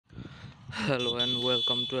Hello and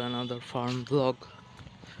welcome to another farm vlog.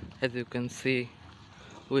 As you can see,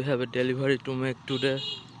 we have a delivery to make today.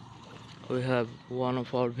 We have one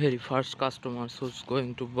of our very first customers who's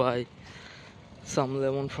going to buy some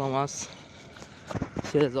lemon from us.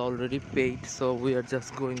 She has already paid, so we are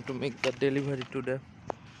just going to make the delivery today.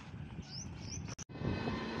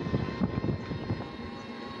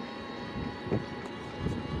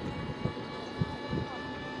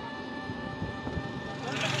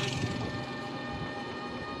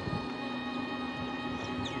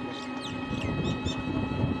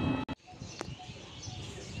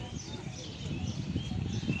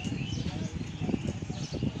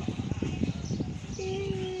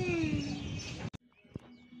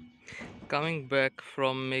 Coming back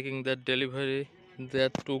from making that delivery,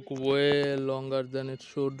 that took way longer than it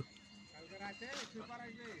should.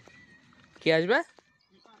 কি আসবে?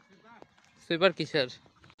 Sweeper কিসের?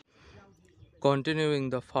 Continuing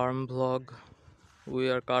the farm vlog, we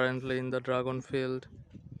are currently in the dragon field.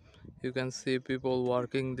 You can see people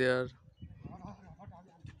working there.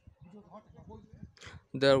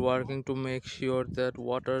 They are working to make sure that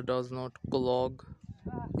water does not clog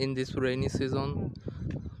in this rainy season,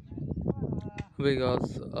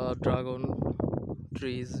 because dragon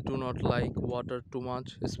trees do not like water too much,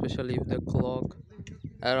 especially if they clog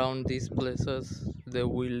around these places they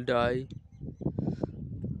will die.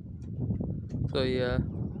 So yeah,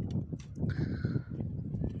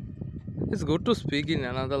 it's good to speak in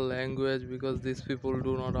another language because these people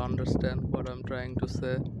do not understand what I'm trying to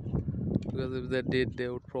say, because if they did, they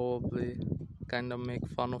would probably kind of make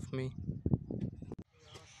fun of me.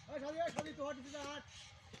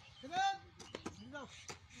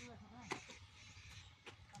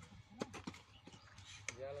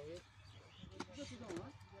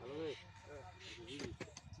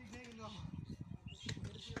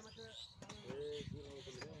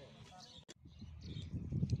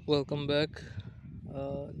 Welcome back.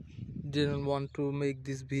 Didn't want to make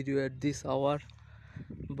this video at this hour,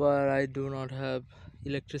 but I do not have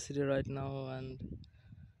electricity right now, and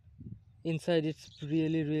inside it's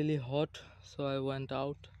really hot, so I went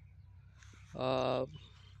out. uh,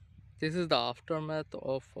 this is the aftermath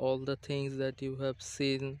of all the things that you have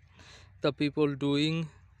seen the people doing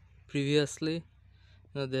previously.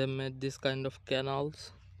 They made this kind of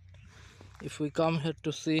canals. If we come here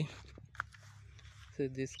to see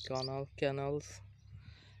these canals,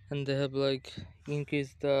 and they have like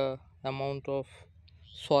increased the amount of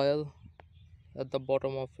soil at the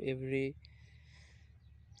bottom of every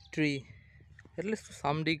tree, at least to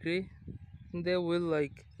some degree. They will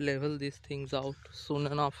like level these things out soon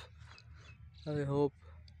enough, I hope.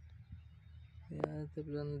 Yeah,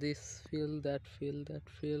 they've done this field, that field, that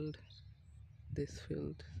field, this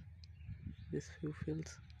field, these few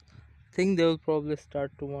fields. I think they will probably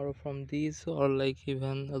start tomorrow from these, or like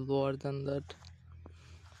even lower than that.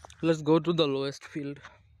 Let's go to the lowest field.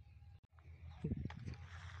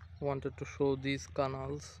 Wanted to show these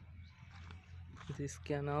canals.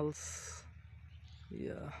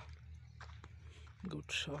 Yeah, good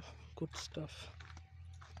stuff.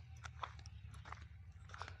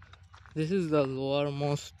 This is the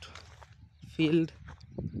lowermost field.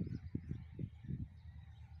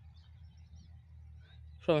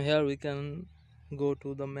 From here we can go to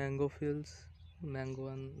the mango fields, mango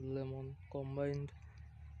and lemon combined,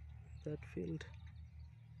 that field.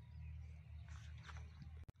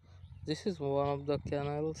 This is one of the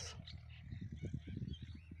canals.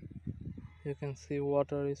 You can see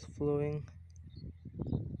water is flowing.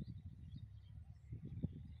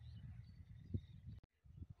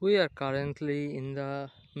 We are currently in the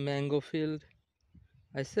mango field.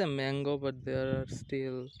 I say mango, but there are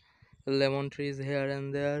still lemon trees here and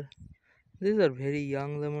there. These are very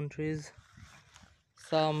young lemon trees.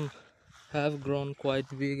 Some have grown quite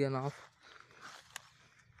big enough.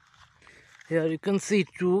 Here you can see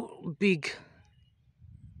two big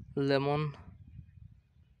lemon.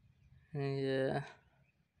 Yeah.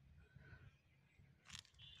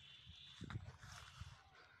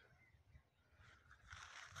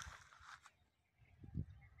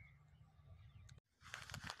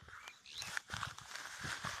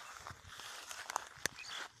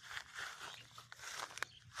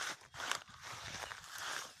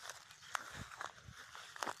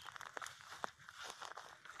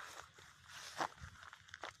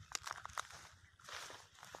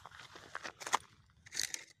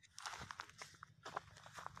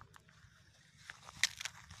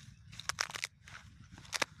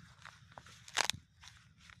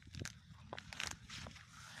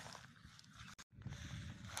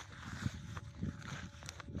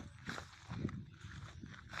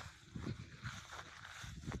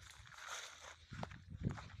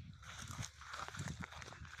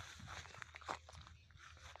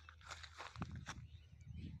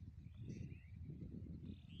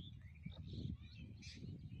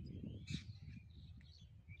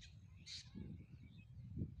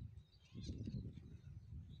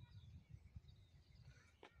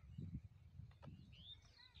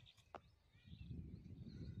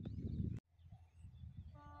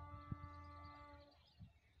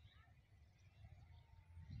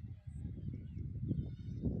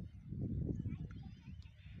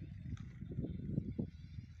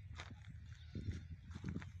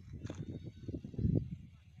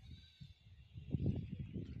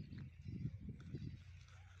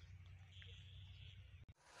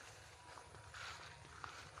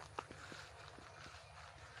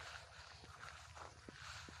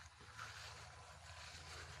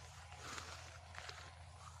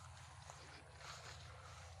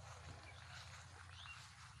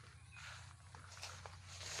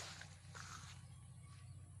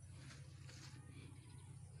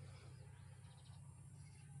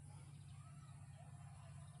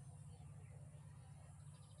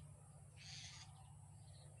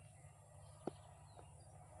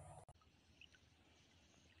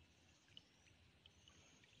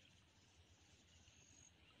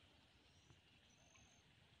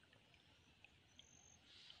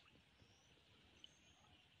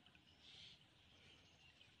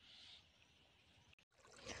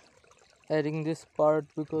 adding this part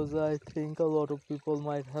because I think a lot of people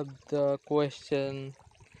might have the question,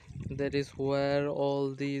 that is where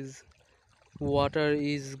all these water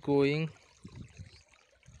is going.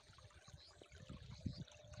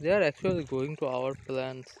 They are actually going to our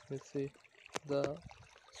plants. Let's see the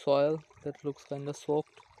soil that looks kind of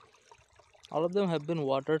soaked. All of them have been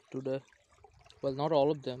watered today. Well, not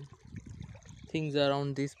all of them. Things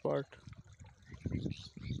around this part.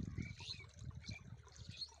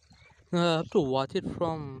 I have to watch it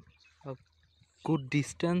from a good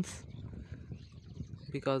distance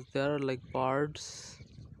because there are like birds.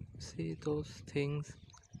 See those things?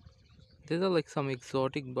 These are like some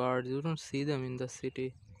exotic birds. You don't see them in the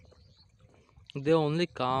city. They only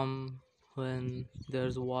come when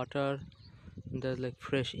there's water. There's like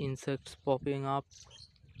fresh insects popping up.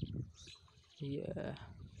 Yeah.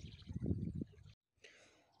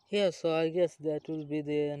 Yeah, so I guess that will be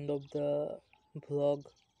the end of the vlog.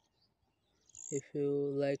 If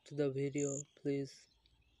you liked the video, please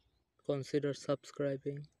consider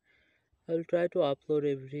subscribing. I will try to upload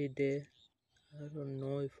every day. I don't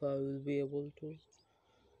know if I will be able to.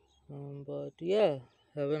 But yeah,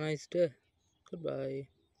 have a nice day. Goodbye.